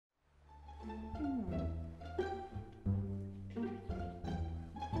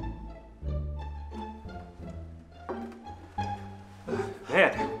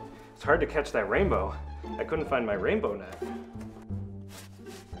hard to catch that rainbow. I couldn't find my rainbow net.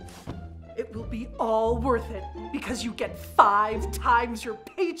 It will be all worth it because you get 5 times your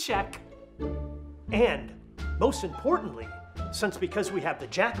paycheck. And, most importantly, because we have the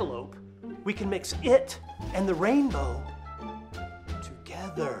jackalope, we can mix it and the rainbow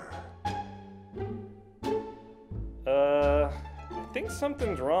together. I think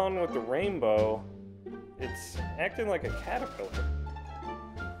something's wrong with the rainbow. It's acting like a caterpillar.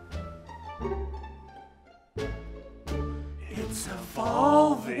 It's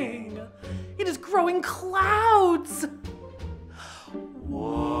evolving. It is growing clouds.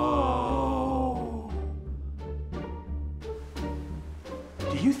 Whoa.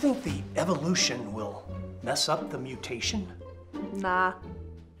 Do you think the evolution will mess up the mutation? Nah.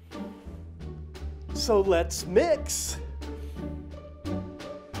 So let's mix.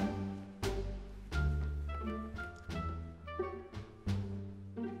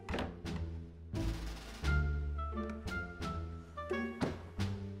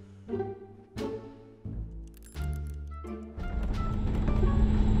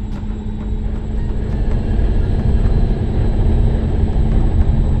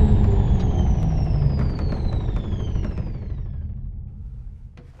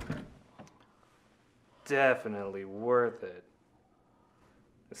 Definitely worth it.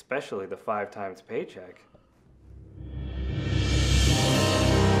 Especially the 5 times paycheck.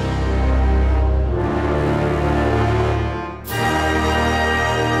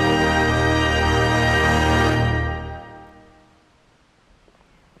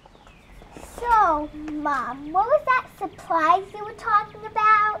 So, Mom, what was that surprise you were talking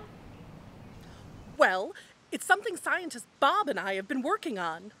about? Well, it's something scientist Bob and I have been working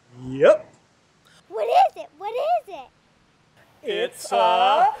on. Yep. What is it? What is it? It's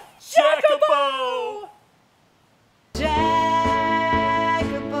a Jackabow! Jackabow,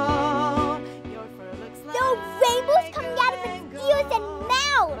 your fur looks like There are rainbows coming out of its ears and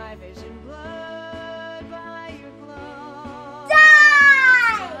mouth! my vision blurred by your glow.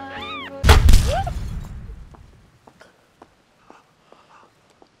 Die!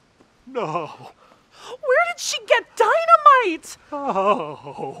 No. Where did she get dynamite?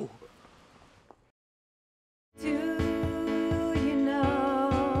 Oh. To